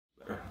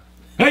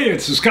Hey,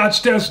 it's the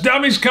Scotch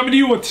Dummies coming to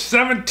you with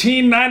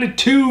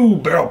 1792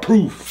 barrel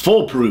proof.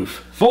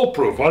 Foolproof.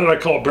 Foolproof. Why did I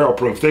call it barrel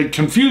proof? They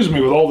confused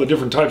me with all the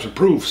different types of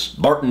proofs.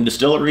 Barton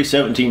Distillery,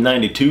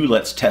 1792.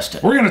 Let's test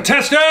it. We're going to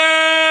test it!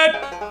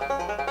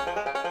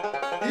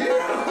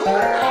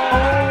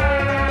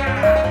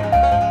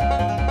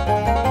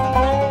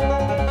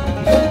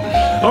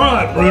 All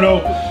right, Bruno.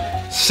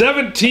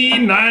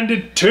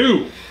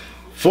 1792.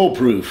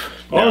 Foolproof.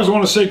 I always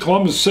want to say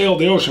Columbus sailed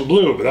the ocean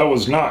blue, but that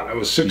was not. It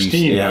was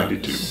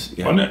 1692.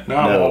 Yeah. Wasn't it?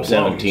 No,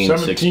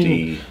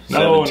 1760.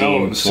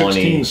 No,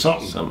 16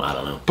 something. I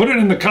don't know. Put it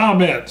in the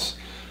comments.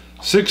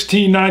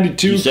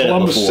 1692,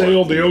 Columbus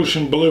sailed the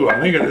ocean blue.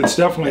 I think it's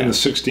definitely in the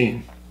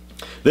 16.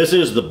 This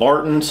is the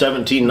Barton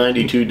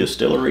 1792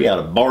 Distillery out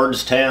of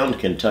Bardstown,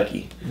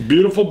 Kentucky.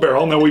 Beautiful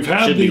barrel. Now we've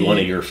had Should be one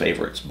of your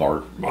favorites,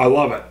 Bart. I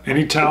love it.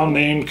 Any town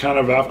named kind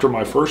of after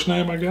my first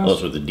name, I guess.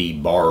 Those with the D,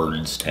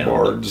 Bardstown.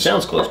 Bards.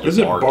 Sounds close to Is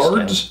it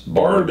Bards?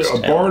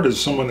 Bardstown. A bard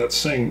is someone that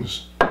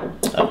sings.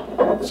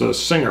 Oh. It's a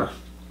singer.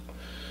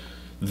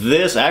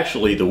 This,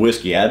 actually, the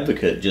Whiskey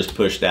Advocate just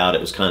pushed out.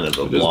 It was kind of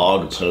a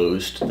blog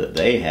post that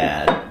they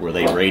had where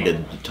they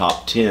rated the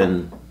top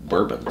 10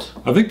 bourbons.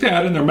 I think they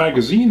had in their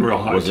magazine real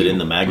high. Was it in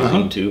the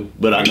magazine too?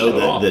 But I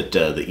know that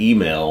the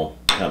email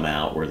come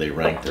out where they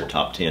ranked their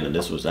top 10, and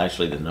this was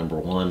actually the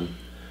 #1.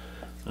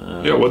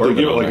 Yeah, what they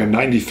give it, like a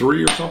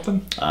 93 or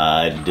something?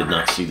 I did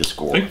not see the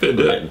score. I think they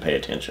did. I didn't pay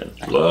attention.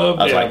 Love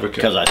the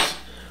Advocate.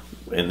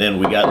 And then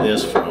we got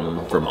this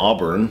from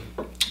Auburn.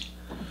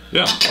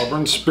 Yeah,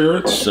 Auburn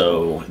Spirits.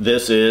 So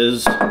this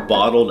is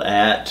bottled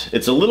at,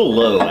 it's a little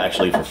low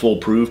actually for full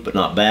proof, but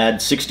not bad,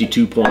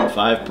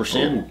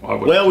 62.5%.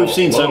 Well, we've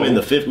seen some in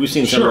the 50, we've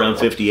seen some around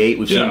 58,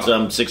 we've seen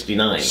some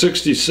 69.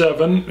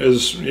 67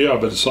 is, yeah,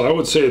 but so I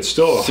would say it's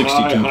still a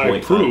high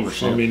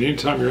proof. I mean,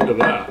 anytime you're into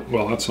that,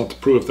 well, that's not the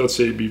proof, that's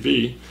the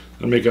ABV,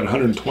 and make it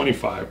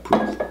 125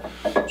 proof.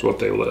 That's what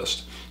they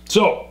list.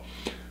 So,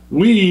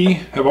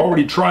 we have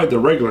already tried the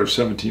regular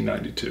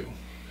 1792.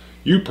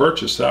 You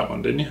purchased that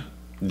one, didn't you?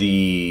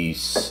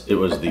 It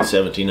was the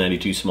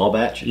 1792 small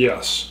batch?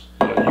 Yes.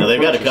 Yeah, now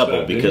they've got a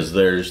couple because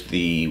there's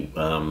the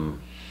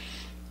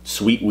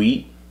sweet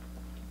wheat,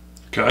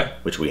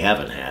 which we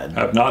haven't had.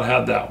 Have not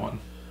had that one.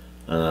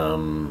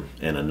 And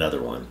another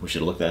one. We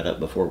should look that up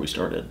before we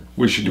started.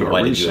 We should do our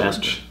research. Did you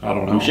ask me? I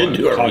don't know. We should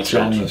do our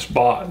research. On the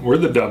spot. We're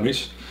the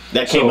dummies.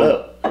 That came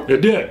up. It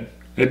did.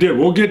 It did.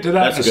 We'll get to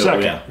that in a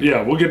second.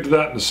 Yeah, we'll get to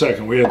that in a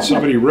second. We had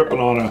somebody ripping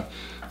on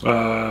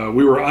a.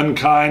 We were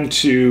unkind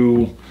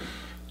to.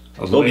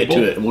 We'll get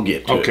to it. We'll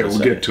get to it. Okay, we'll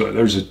get to it.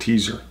 There's a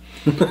teaser.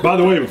 By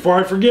the way, before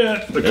I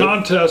forget, the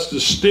contest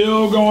is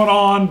still going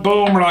on.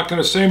 Boom, we're not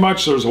going to say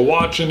much. There's a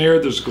watch in here.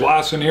 There's a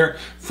glass in here.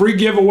 Free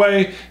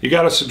giveaway. You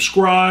got to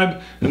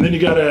subscribe, and then you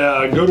got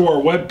to go to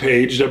our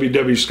webpage,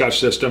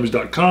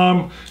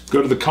 www.scotch-dummies.com.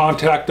 Go to the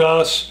Contact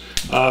Us.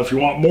 If you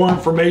want more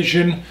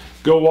information,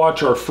 go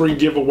watch our free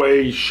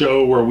giveaway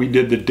show where we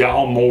did the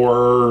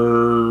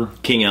Dalmore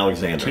King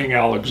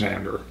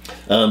Alexander.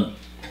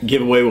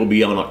 Giveaway will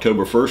be on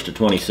October 1st of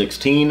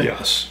 2016.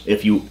 Yes.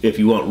 If you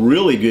want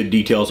really good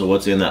details of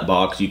what's in that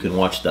box, you can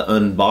watch the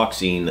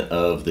unboxing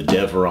of the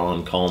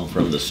Deveron Calm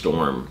from the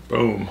Storm.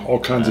 Boom.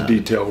 All kinds of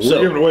detail. We're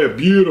giving away a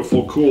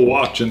beautiful, cool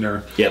watch in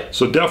there. Yep.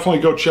 So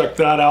definitely go check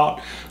that out.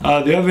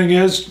 The other thing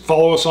is,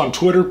 follow us on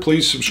Twitter.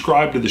 Please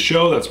subscribe to the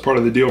show. That's part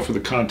of the deal for the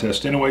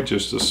contest anyway,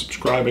 just the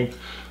subscribing.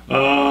 And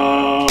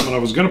I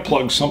was going to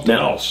plug something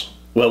else.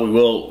 Well, we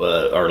will,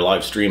 our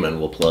live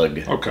streaming will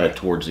plug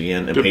towards the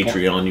end. And Good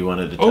Patreon, point. You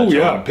wanted to touch on?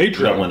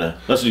 Patreon.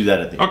 Let's do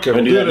that at the end. Okay,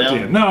 we'll do that at the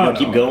end. No,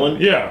 keep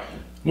going? Yeah.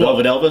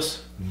 Velvet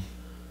Elvis?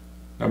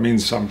 That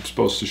means I'm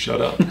supposed to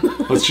shut up.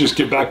 Let's just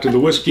get back to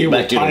the whiskey and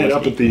we'll tie it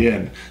up at the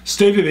end.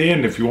 Stay to the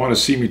end if you want to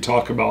see me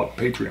talk about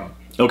Patreon.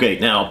 Okay,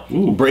 now,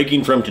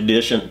 breaking from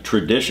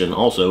tradition,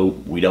 also,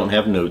 we don't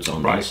have notes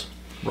on this.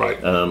 Right.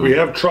 We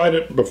have tried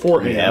it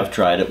beforehand. We have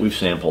tried it. We've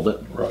sampled it.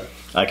 Right.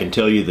 I can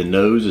tell you the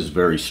nose is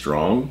very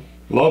strong.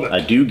 Love it. I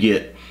do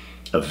get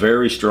a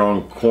very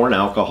strong corn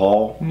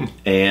alcohol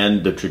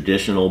and the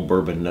traditional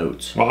bourbon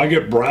notes. Well, I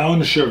get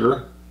brown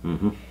sugar.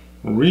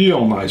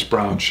 Real nice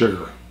brown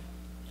sugar.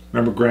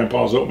 Remember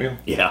Grandpa's oatmeal?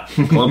 Yeah,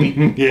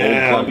 clumpy.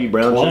 Yeah, old clumpy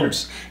brown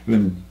clumps.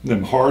 Sugar.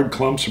 Them hard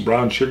clumps of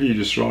brown sugar, you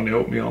just throw in the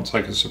oatmeal. It's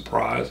like a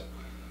surprise.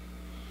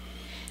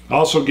 I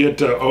also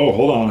get, oh,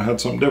 hold on, I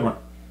had something different.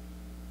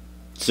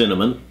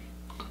 Cinnamon.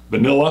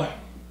 Vanilla.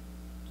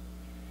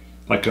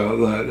 Like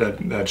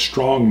that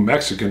strong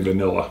Mexican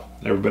vanilla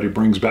everybody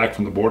brings back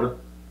from the border.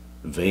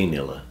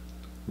 Vanilla.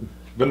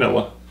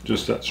 Vanilla,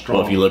 just that strong.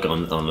 Well, if you look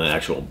on the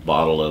actual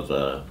bottle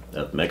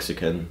of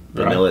Mexican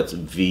vanilla, it's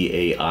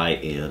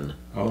V-A-I-N.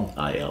 Oh,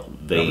 I-L.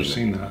 Never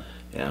seen that.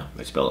 Yeah,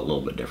 they spell it a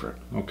little bit different.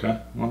 Okay,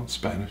 well, it's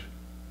Spanish.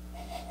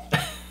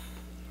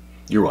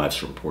 Your wife's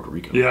from Puerto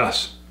Rico.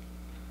 Yes,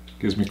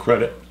 gives me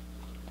credit.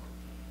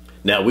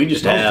 Now we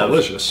just have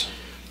delicious.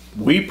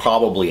 We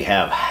probably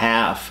have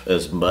half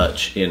as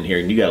much in here,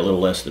 and you got a little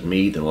less than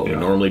me than what we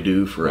normally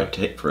do for our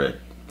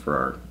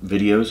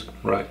videos.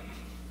 Right.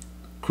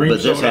 Cream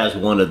but this soda. has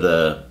one of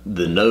the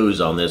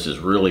nose on this is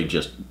really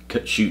just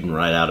shooting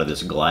right out of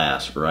this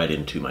glass right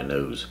into my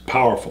nose.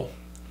 Powerful,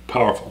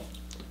 powerful,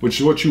 which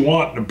is what you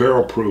want in a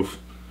barrel proof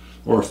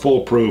or a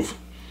full proof.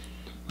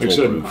 Like I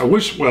said, I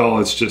wish, well,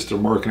 it's just their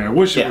marketing. I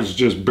wish it was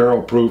just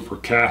barrel proof or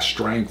cast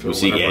strength or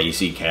whatever. Yeah, you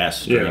see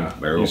cast strength,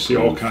 barrel proof, you see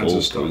all kinds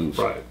of stuff.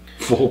 Right.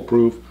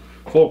 Foolproof.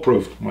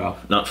 Foolproof. Well.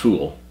 Not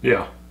fool.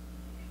 Yeah.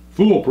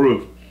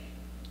 Foolproof.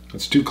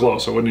 It's too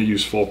close. I wouldn't have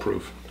used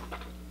foolproof.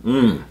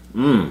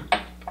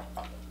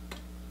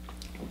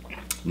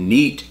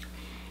 Neat.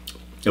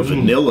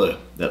 Vanilla.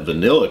 That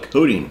vanilla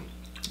coating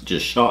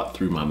just shot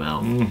through my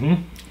mouth.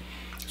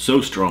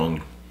 So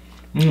strong.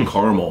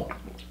 Caramel.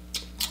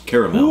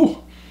 Caramel. Ooh.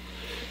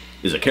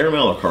 Is it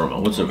caramel or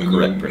caramel? What's the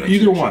correct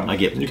pronunciation? Either one. I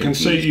get you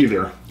confused. can say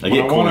either. When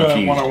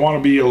I want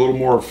to be a little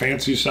more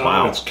fancy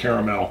sounding, it's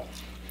caramel.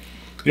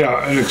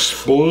 Yeah, an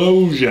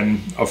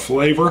explosion of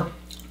flavor.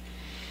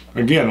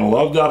 Again, I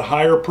love that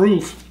higher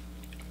proof.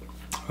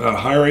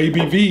 That higher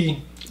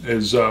ABV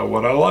is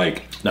what I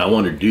like. Now I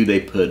wonder, do they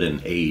put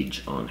an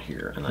age on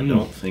here? And I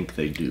don't think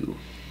they do.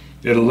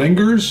 It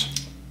lingers.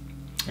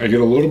 I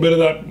get a little bit of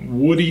that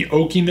woody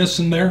oakiness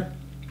in there.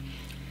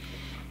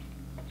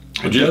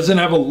 It doesn't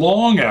have a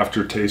long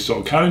aftertaste, so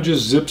it kind of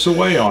just zips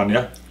away on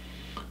you.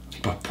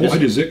 But boy,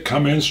 does it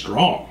come in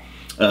strong.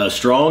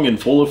 Strong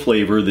and full of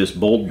flavor, this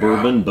bold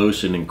bourbon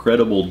boasts an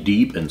incredible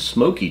deep and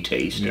smoky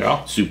taste.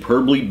 Yeah.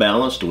 Superbly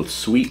balanced with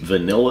sweet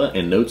vanilla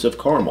and notes of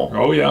caramel.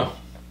 Oh, yeah.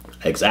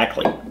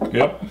 Exactly.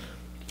 Yep.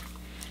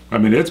 I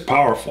mean, it's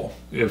powerful.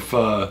 If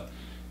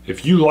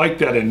you like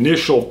that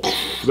initial,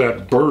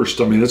 that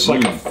burst, I mean, it's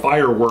like a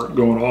firework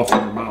going off in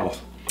your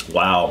mouth.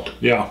 Wow.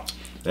 Yeah.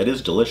 That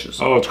is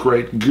delicious. Oh, it's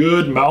great.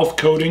 Good mouth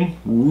coating.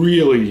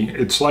 Really,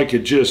 it's like it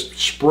just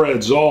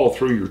spreads all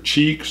through your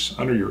cheeks, up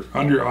on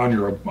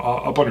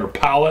your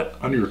palate,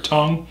 under your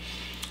tongue.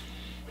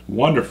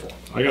 Wonderful.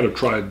 I got to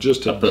try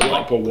just a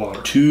drop of water.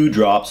 2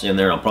 drops in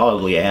there. I'll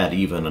probably add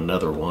even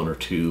another 1 or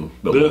 2,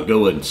 but we'll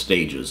go in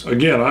stages.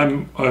 Again,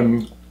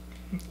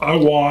 I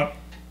want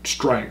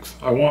strength.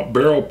 I want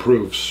barrel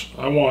proofs.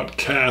 I want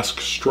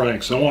cask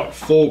strengths. I want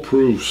full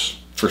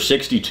proofs. For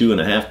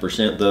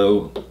 62.5%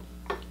 though,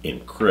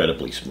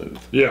 incredibly smooth.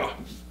 Yeah,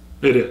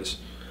 it is.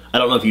 I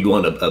don't know if you'd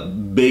want a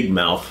big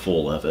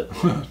mouthful of it,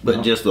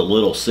 but just the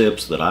little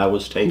sips that I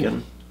was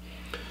taking.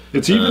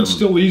 It's even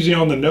still easy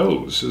on the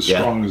nose, as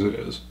strong as it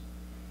is.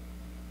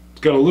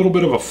 It's got a little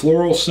bit of a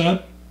floral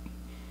scent.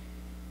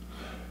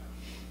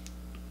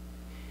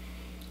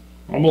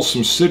 Almost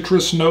some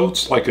citrus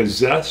notes, like a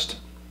zest.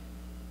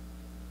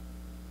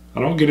 I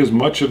don't get as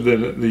much of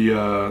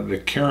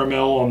the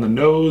caramel on the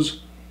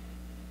nose.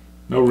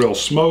 No real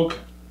smoke.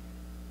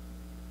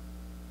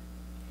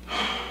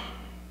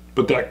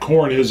 But that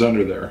corn is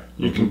under there.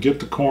 You can get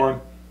the corn.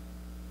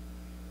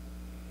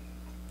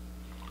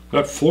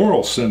 That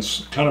floral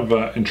scent's kind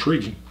of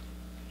intriguing.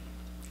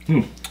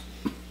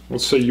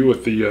 Let's say you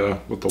with the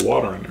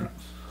water in there.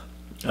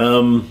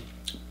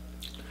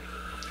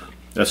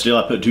 Still,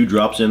 I put 2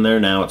 drops in there.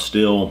 Now it's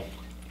still.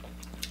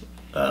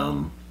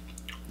 But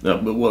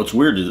what's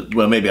weird is,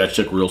 well, maybe I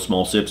took real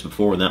small sips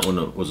before, and that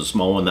one was a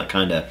small one that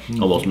kind of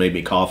almost made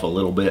me cough a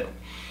little bit.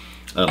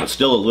 It's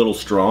still a little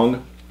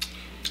strong.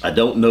 I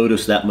don't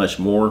notice that much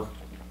more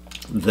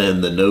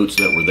than the notes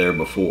that were there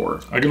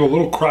before. I get a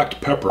little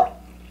cracked pepper.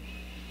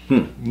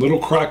 Little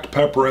cracked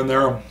pepper in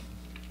there.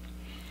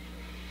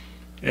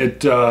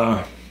 It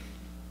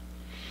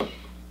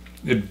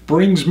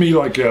brings me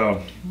like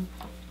a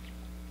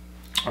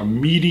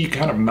meaty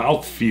kind of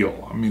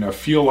mouthfeel. I mean, I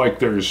feel like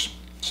there's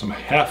some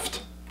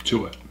heft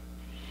to it.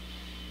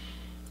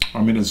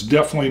 I mean, it's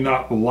definitely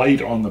not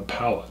light on the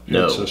palate.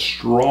 No. It's a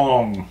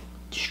strong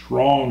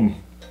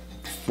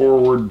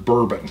forward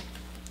bourbon.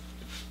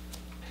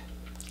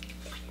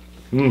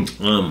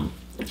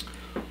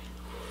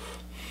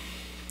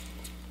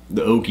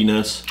 The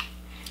oakiness,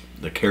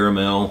 the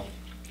caramel,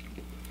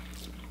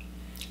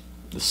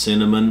 the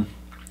cinnamon.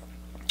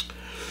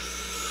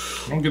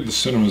 I don't get the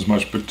cinnamon as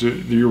much, but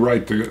you're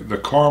right. The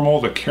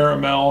caramel, the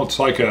caramel. It's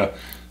like a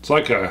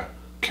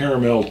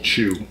caramel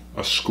chew,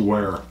 a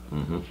square.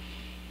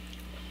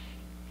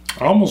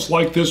 I almost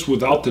like this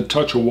without the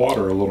touch of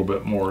water a little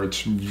bit more.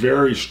 It's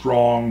very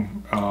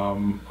strong.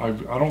 I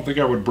don't think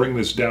I would bring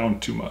this down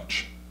too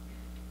much.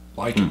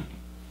 Like it.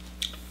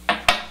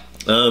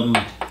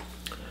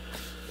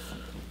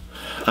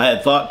 I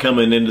had thought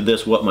coming into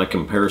this what my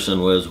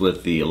comparison was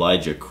with the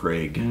Elijah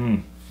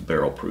Craig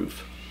barrel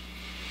proof.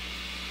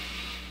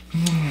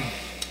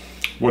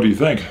 What do you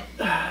think?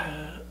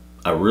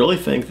 I really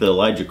think the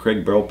Elijah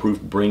Craig barrel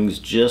proof brings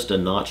just a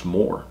notch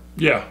more.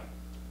 Yeah.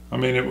 I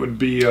mean, it would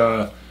be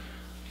I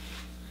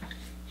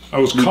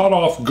was caught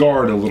off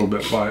guard a little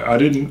bit by I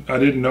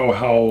didn't know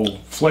how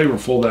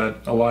flavorful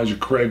that Elijah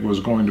Craig was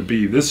going to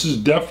be. This is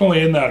definitely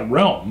in that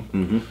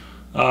realm.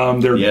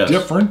 They're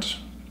different.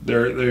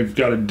 They've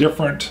got a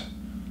different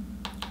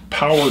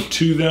power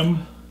to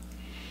them.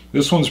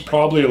 This one's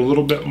probably a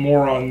little bit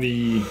more on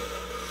the,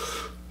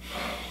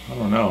 I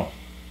don't know,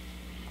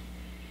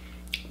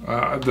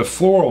 The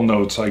floral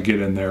notes I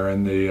get in there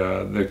and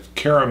the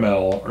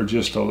caramel are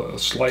just a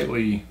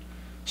slightly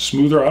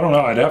smoother. I don't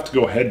know. I'd have to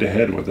go head to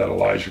head with that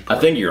Elijah Craig.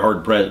 I think you're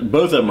hard pressed.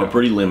 Both of them are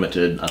pretty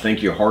limited. I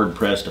think you're hard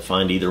pressed to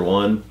find either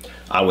one.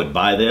 I would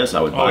buy this.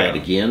 I would buy it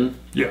again.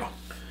 Yeah.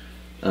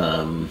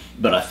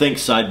 But I think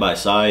side by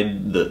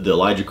side, the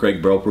Elijah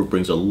Craig Barrel Proof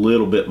brings a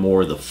little bit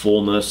more of the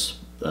fullness,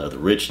 the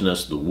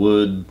richness, the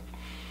wood.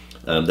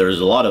 There's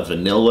a lot of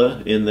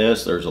vanilla in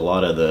this. There's a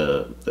lot of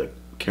the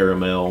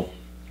caramel.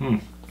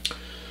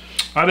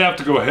 I'd have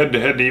to go head to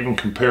head to even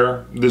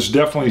compare. This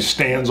definitely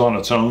stands on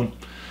its own.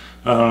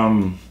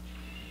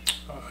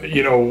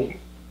 You know,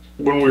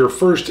 when we were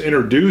first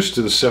introduced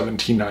to the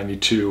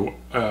 1792,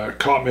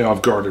 caught me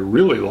off guard. I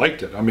really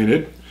liked it. I mean,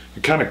 it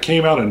kind of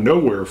came out of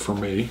nowhere for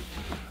me,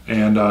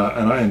 and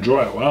I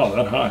enjoy it. Wow,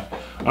 that high.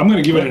 I'm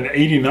going to give it an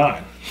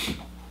 89.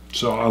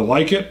 So I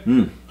like it.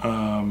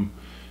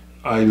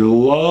 I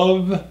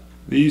love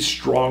these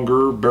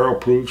stronger barrel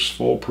proofs,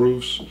 full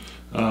proofs.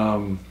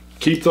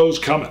 Keep those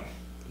coming.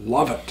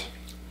 Love it.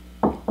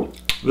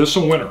 This is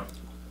a winner.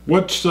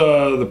 What's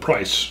the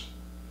price?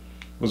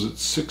 Was it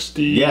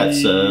 60? Yeah,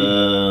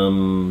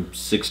 it's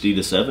 60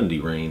 to 70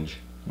 range.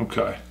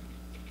 Okay.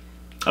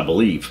 I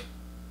believe.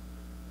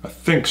 I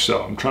think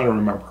so. I'm trying to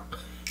remember.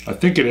 I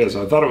think it is.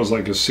 I thought it was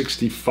like a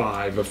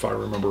 65 if I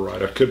remember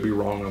right. I could be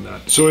wrong on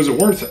that. So is it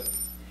worth it?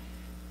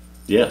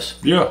 Yes.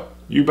 Yeah,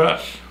 you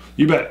bet.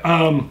 You bet.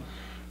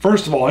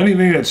 First of all,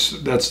 anything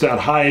that's that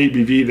high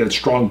ABV, that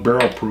strong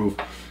barrel proof,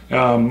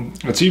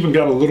 it's even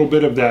got a little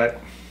bit of that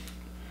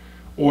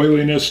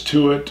oiliness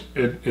to it.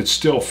 It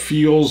still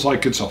feels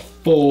like it's a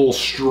full,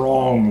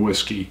 strong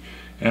whiskey,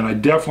 and I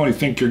definitely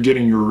think you're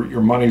getting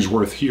your money's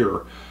worth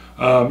here.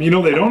 You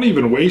know, they don't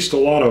even waste a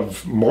lot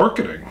of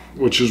marketing,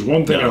 which is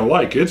one thing I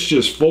like. It's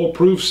just full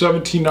proof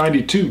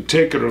 1792,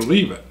 take it or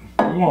leave it.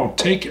 You won't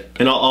take it.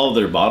 And all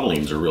their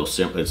bottlings are real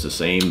simple. It's the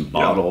same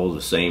bottle,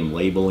 the same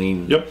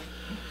labeling. Yep.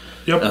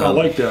 I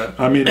like that.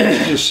 I mean,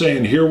 it's just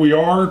saying, here we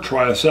are,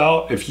 try us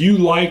out. If you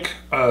like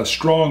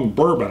strong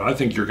bourbon, I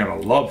think you're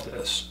going to love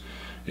this.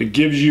 It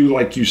gives you,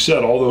 like you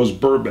said, all those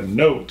bourbon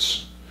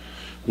notes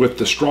with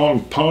the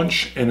strong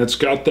punch, and it's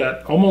got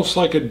that almost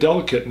like a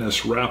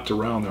delicateness wrapped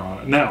around there on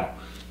it. Now,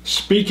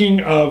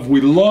 speaking of,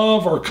 we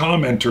love our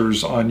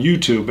commenters on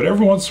YouTube, but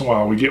every once in a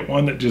while we get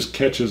one that just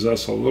catches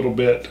us a little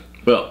bit.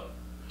 Well,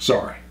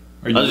 sorry.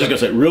 I was just going to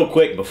say, real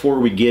quick, before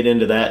we get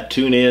into that,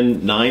 tune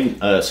in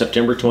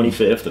September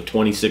 25th of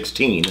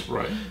 2016.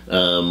 Right.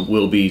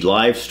 We'll be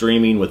live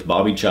streaming with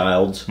Bobby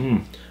Childs.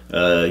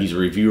 He's a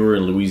reviewer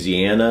in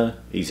Louisiana.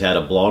 He's had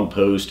a blog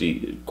post,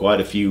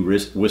 quite a few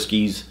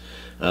whiskeys.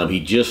 He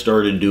just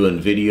started doing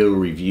video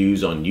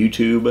reviews on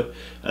YouTube.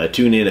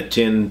 Tune in at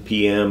 10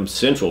 p.m.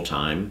 Central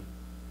Time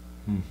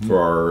for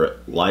our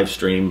live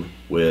stream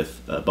with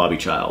Bobby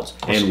Childs.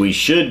 Awesome. And we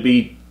should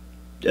be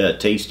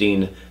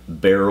tasting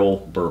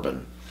barrel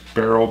bourbon.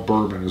 Barrel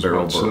bourbon is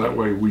barrel right. bourbon. So that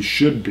way we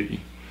should be.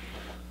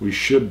 We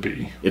should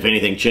be. If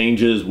anything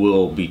changes,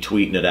 we'll be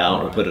tweeting it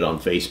out and put it on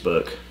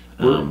Facebook.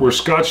 We're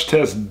Scotch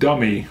Test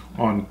Dummy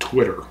on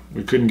Twitter.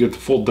 We couldn't get the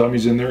full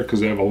dummies in there because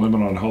they have a limit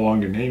on how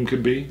long your name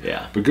could be.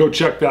 Yeah. But go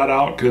check that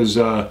out because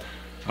Scott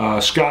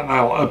and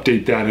I will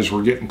update that as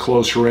we're getting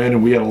closer in.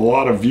 And we had a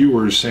lot of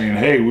viewers saying,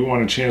 hey, we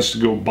want a chance to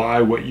go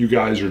buy what you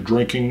guys are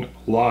drinking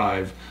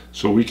live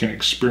so we can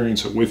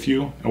experience it with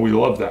you. And we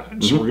love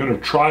that. So we're going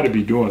to try to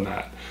be doing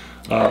that.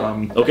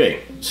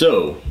 Okay,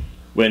 so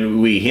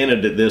when we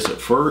hinted at this at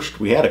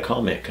first, we had a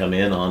comment come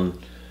in on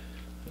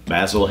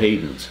Basil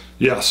Hayden's.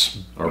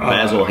 Yes. Or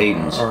Basil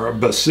Hayden's. Or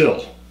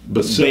Basil.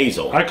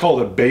 Basil. I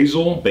called it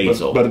basil.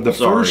 Basil. But the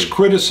first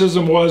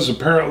criticism was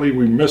apparently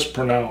we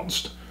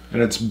mispronounced.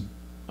 And it's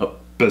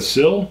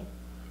Basil.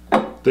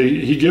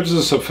 He gives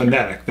us a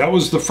phonetic. That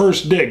was the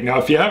first dig. Now,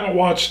 if you haven't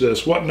watched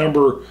this, what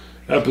number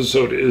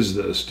episode is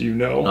this? Do you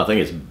know? I think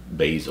it's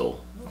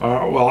Basil.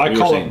 Well, I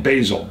call it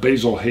Basil.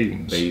 Basil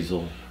Hayden's.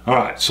 Basil. All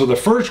right. So the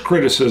first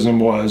criticism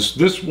was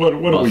this. What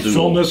did we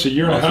film this a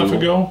year and a half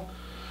ago?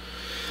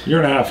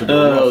 Year and a half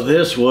ago. Oh,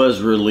 this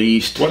was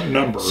released. What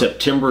number?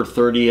 September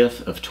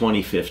 30th of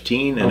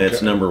 2015, and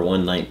it's number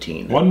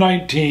 119.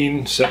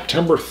 119,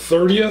 September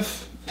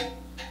 30th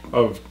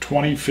of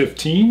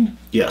 2015.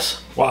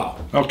 Yes. Wow.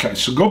 Okay,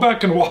 so go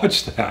back and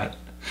watch that.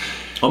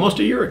 Almost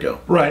a year ago.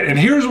 Right, and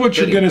here's what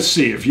you're going to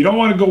see. If you don't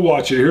want to go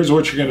watch it, here's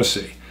what you're going to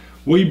see.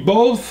 We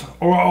both,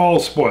 or I'll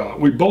spoil it,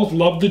 we both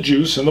love the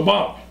juice in the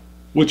bottle,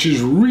 which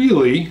is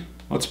really,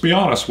 let's be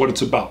honest, what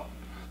it's about.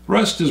 The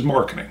rest is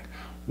marketing.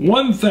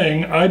 One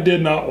thing I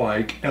did not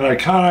like, and I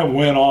kind of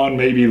went on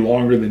maybe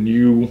longer than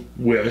you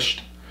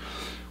wished,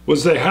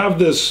 was they have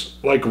this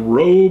like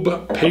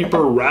robe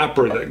paper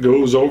wrapper that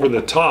goes over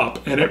the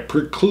top, and it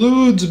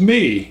precludes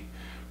me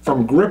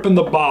from gripping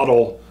the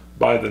bottle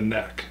by the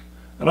neck.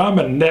 And I'm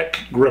a neck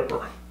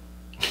gripper.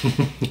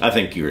 I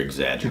think you're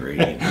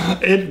exaggerating.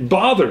 It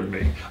bothered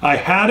me. I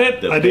had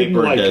it, I didn't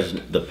like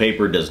it. The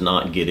paper does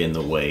not get in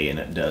the way, and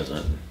it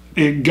doesn't.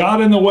 It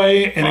got in the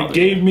way, and it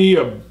gave me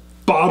a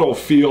bottle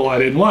feel I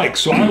didn't like.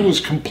 So I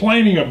was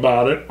complaining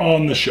about it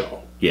on the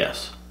show.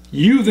 Yes.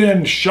 You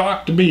then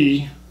shocked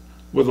me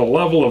with a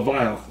level of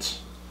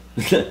violence.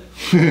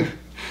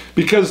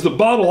 Because the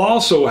bottle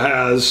also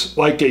has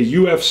like a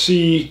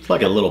UFC, it's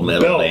like a little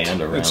metal belt. Band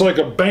around. It's like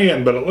a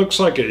band, but it looks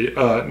like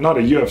a not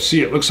a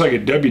UFC. It looks like a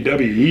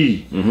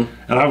WWE.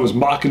 And I was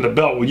mocking the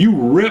belt. Well, you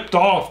ripped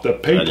off the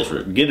paper. I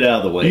just get it out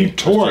of the way. You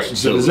tore it and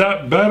said, "Is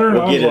that better?"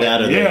 We'll get it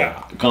out of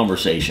the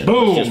conversation.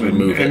 Boom. Let's just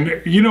remove it.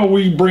 And you know,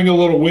 we bring a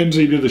little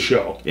whimsy to the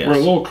show. Yes. We're a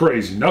little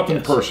crazy.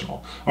 Nothing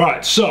personal. All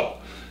right. So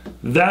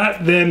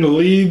that then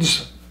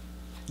leads.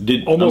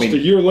 Almost a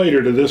year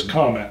later to this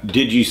comment.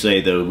 Did you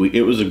say, though,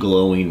 it was a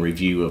glowing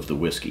review of the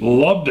whiskey?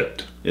 Loved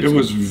it. It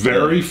was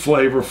very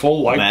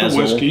flavorful, like basil.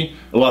 the whiskey.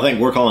 Well, I think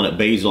we're calling it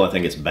basil. I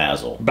think it's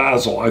basil.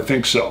 Basil, I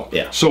think so.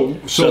 Yeah. So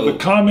the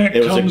comment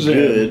comes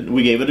in.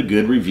 We gave it a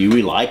good review.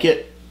 We like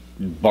it.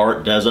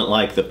 Bart doesn't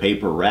like the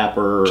paper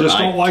wrapper. Just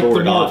don't like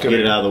the marketing. Get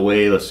it out of the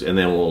way. Let's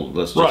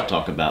just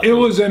talk about it.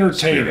 Was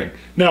entertaining.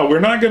 Now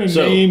we're not going to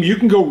name. You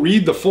can go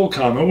read the full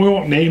comment. We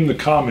won't name the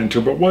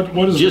commenter. But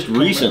what is just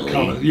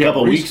recently? A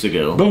couple weeks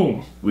ago.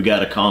 Boom. We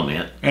got a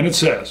comment, and it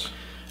says,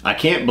 "I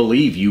can't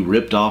believe you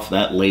ripped off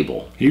that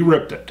label." He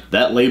ripped it.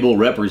 That label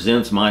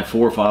represents my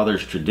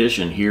forefathers'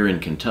 tradition here in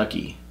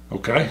Kentucky.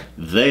 Okay.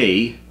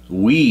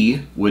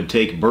 We would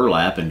take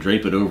burlap and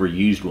drape it over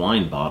used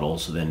wine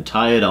bottles, then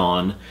tie it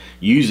on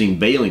using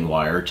baling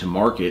wire to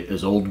mark it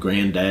as old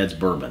granddad's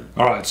bourbon.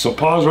 All right, so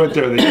pause right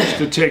there. They used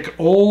to take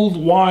old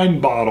wine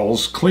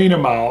bottles, clean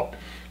them out,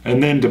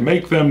 and then to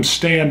make them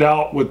stand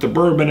out with the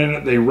bourbon in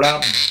it, they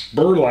wrapped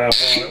burlap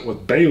on it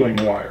with baling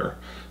wire.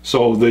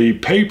 So the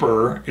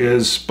paper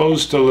is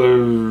supposed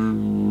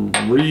to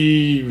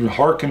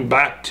harken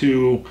back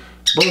to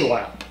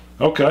burlap.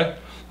 Okay.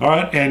 All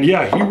right, and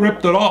yeah, he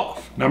ripped it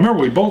off. Now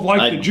remember, we both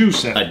like the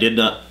juice in it. I did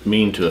not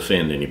mean to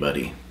offend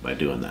anybody by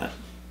doing that.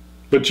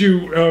 But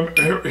you,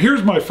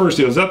 here's my first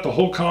deal. Is that the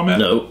whole comment?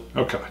 No.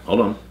 Okay.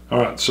 Hold on. All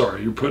right,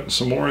 sorry, you're putting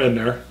some more in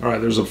there. All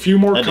right, there's a few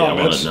more comments. I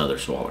want another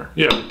swaller.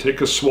 Yeah, take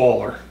a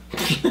swaller.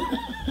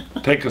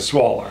 Take a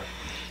swaller.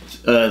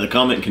 The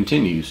comment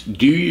continues,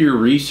 do your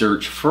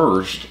research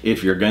first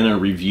if you're going to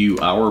review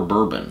our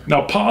bourbon.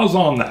 Now pause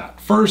on that.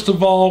 First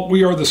of all,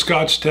 we are the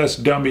Scotch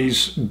Test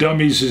Dummies.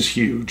 Dummies is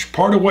huge.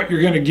 Part of what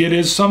you're going to get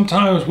is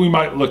sometimes we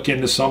might look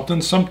into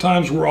something.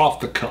 Sometimes we're off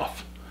the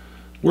cuff.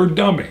 We're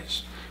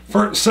dummies.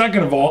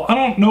 Second of all, I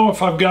don't know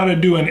if I've got to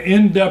do an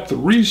in-depth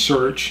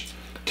research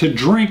to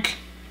drink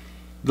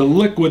the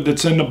liquid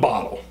that's in the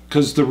bottle,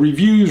 because the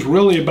review is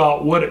really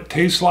about what it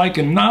tastes like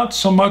and not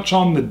so much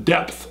on the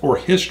depth or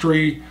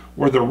history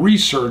or the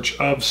research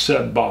of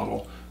said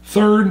bottle.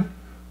 Third,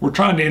 we're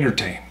trying to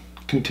entertain.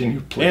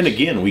 Continue, please. And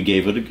again, we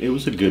gave it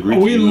was a good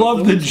review. We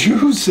love the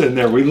juice in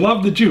there. We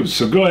love the juice.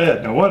 So go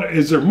ahead. Now, what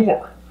is there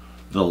more?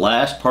 The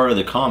last part of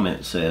the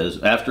comment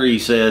says, after he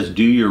says,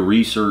 do your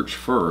research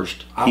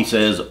first, he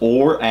says,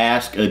 or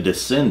ask a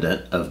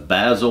descendant of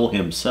Basil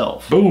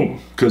himself.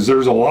 Boom, because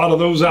there's a lot of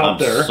those out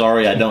there. I'm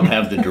sorry I don't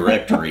have the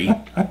directory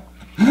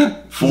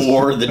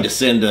for the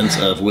descendants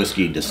of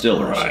whiskey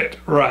distillers. Right,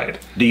 right.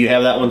 Do you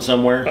have that one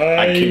somewhere?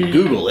 I can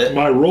Google it.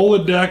 My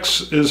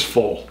Rolodex is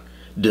full.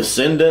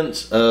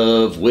 Descendants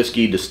of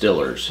whiskey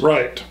distillers.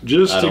 Right,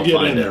 just to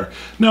get in there.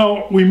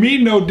 Now, we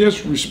mean no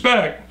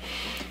disrespect,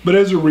 but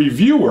as a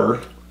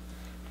reviewer,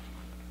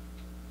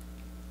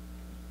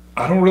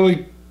 I don't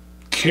really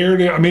care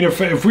to, I mean,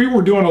 if we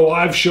were doing a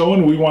live show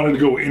and we wanted to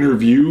go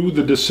interview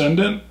the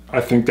descendant, I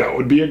think that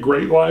would be a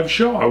great live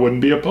show. I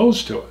wouldn't be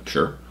opposed to it.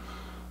 Sure.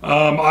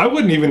 I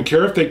wouldn't even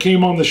care if they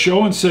came on the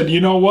show and said,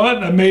 you know what,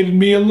 that made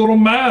me a little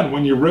mad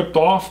when you ripped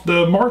off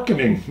the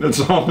marketing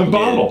that's on the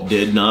bottle.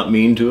 Did not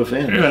mean to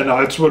offend. And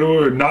that's what we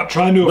were not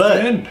trying to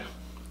offend.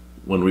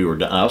 When we were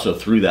done, I also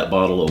threw that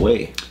bottle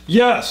away.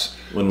 Yes.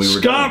 When we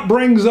were Scott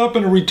brings up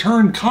in a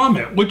return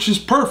comment, which is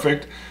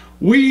perfect.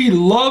 We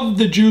loved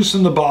the juice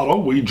in the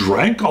bottle. We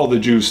drank all the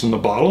juice in the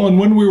bottle. And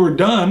when we were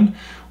done,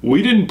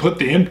 we didn't put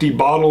the empty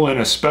bottle in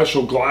a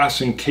special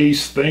glass and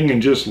case thing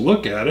and just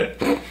look at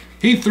it.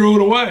 He threw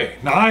it away.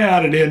 Now, I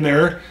added in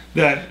there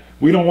that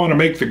we don't want to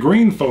make the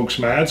green folks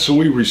mad, so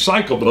we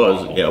recycled the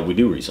bottle. Yeah, we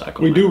do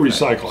recycle. We do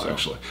recycle,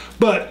 actually.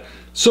 But,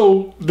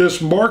 so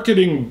this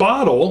marketing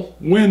bottle,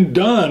 when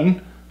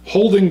done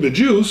holding the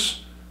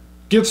juice,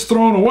 gets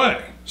thrown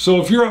away.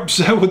 So if you're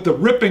upset with the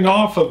ripping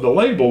off of the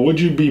label, would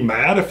you be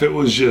mad if it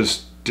was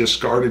just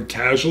discarded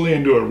casually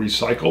into a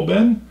recycle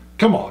bin?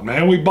 Come on,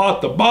 man, we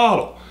bought the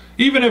bottle.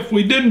 Even if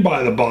we didn't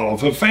buy the bottle,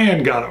 if a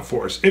fan got it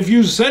for us, if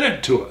you sent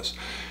it to us,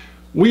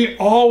 we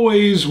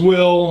always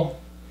will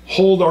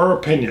hold our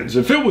opinions.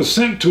 If it was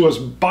sent to us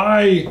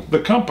by the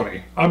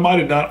company, I might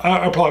have done,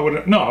 I probably would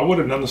have, no, I would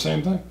have done the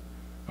same thing.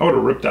 I would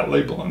have ripped that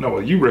label. No,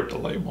 well, you ripped the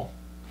label.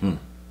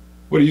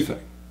 What do you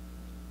think?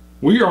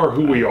 We are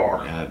who we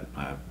are.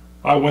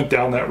 I went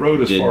down that road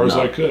as far as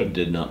I could.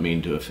 Did not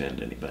mean to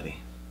offend anybody.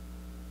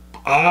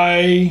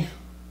 I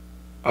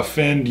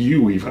offend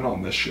you even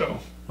on this show.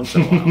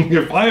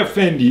 If I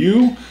offend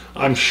you,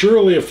 I'm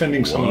surely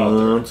offending someone out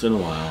there. Once in a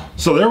while.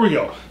 So there we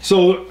go.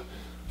 So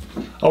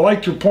I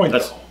liked your point.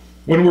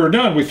 When we were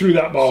done, we threw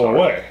that bottle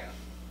away.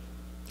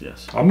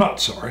 Yes. I'm not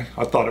sorry.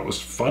 I thought it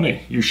was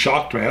funny. You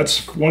shocked me.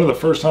 That's one of the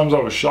first times I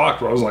was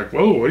shocked where I was like,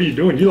 whoa, what are you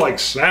doing? You like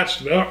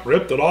snatched it up,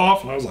 ripped it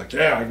off, and I was like,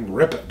 yeah, I can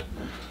rip it.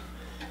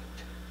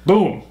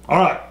 Boom. All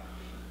right.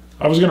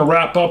 I was going to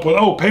wrap up with,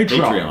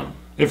 Patreon.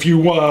 If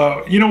you,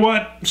 you know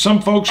what? Some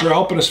folks are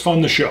helping us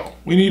fund the show.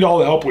 We need all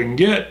the help we can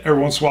get.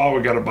 Every once in a while,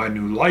 we got to buy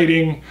new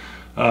lighting,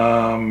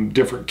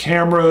 different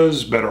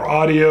cameras, better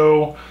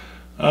audio.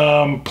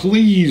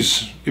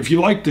 Please, if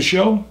you like the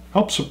show,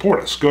 help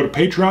support us. Go to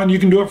Patreon. You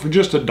can do it for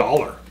just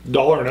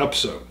 $1 an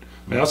episode.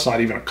 I mean, that's not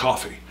even a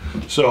coffee.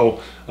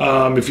 So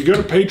if you go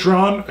to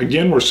Patreon,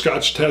 again, we're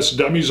Scotch Test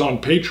Dummies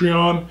on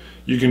Patreon.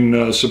 You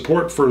can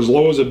support for as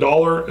low as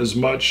 $1, as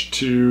much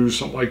to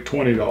something like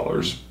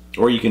 $20.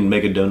 Or you can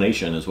make a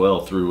donation as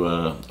well through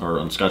or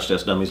on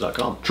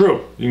ScotchTestDummies.com.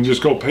 True. You can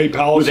just go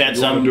PayPal us if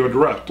you want to do it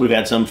direct. We've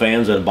had some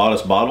fans that have bought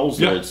us bottles.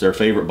 Yeah. It's their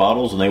favorite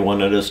bottles, and they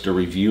wanted us to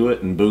review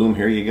it, and boom,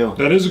 here you go.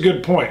 That is a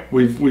good point.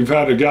 We've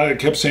had a guy that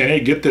kept saying, hey,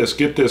 get this,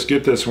 get this,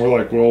 get this. And we're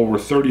like, well, we're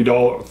 30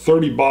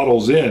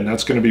 bottles in.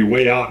 That's going to be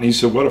way out. And he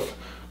said, what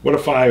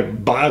if I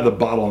buy the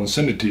bottle and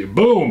send it to you?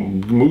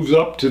 Boom, moves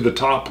up to the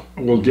top.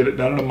 We'll get it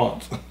done in a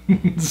month.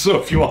 So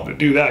if you want to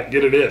do that,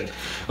 get it in.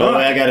 By the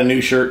way, I got a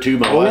new shirt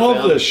too. I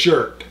love this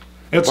shirt.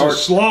 It's a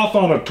sloth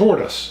on a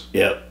tortoise.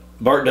 Yep.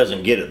 Bart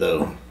doesn't get it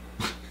though.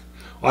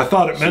 I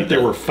thought it meant they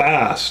were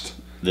fast.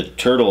 The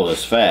turtle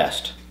is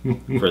fast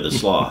for the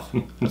sloth.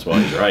 That's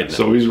why he's riding it.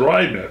 So he's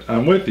riding it.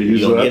 I'm with you. You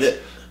don't get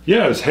it?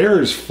 Yeah, his hair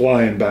is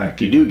flying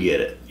back. You do get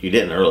it. You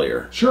didn't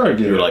earlier. Sure I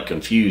get it. You were like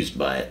confused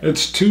by it.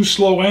 It's two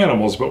slow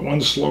animals, but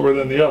one's slower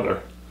than the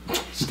other.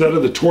 Instead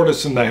of the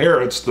tortoise and the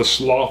hare, it's the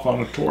sloth on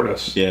a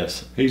tortoise.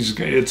 Yes.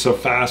 It's a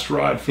fast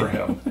ride for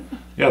him.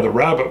 Yeah, the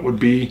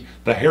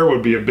hare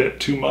would be a bit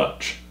too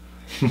much.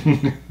 You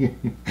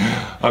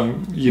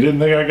didn't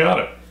think I got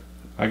it.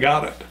 I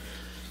got it.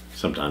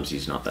 Sometimes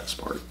he's not that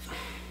smart.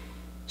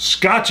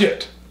 Scotch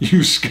it,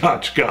 you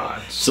Scotch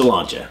gods.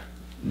 Cilantro.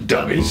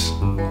 Dummies.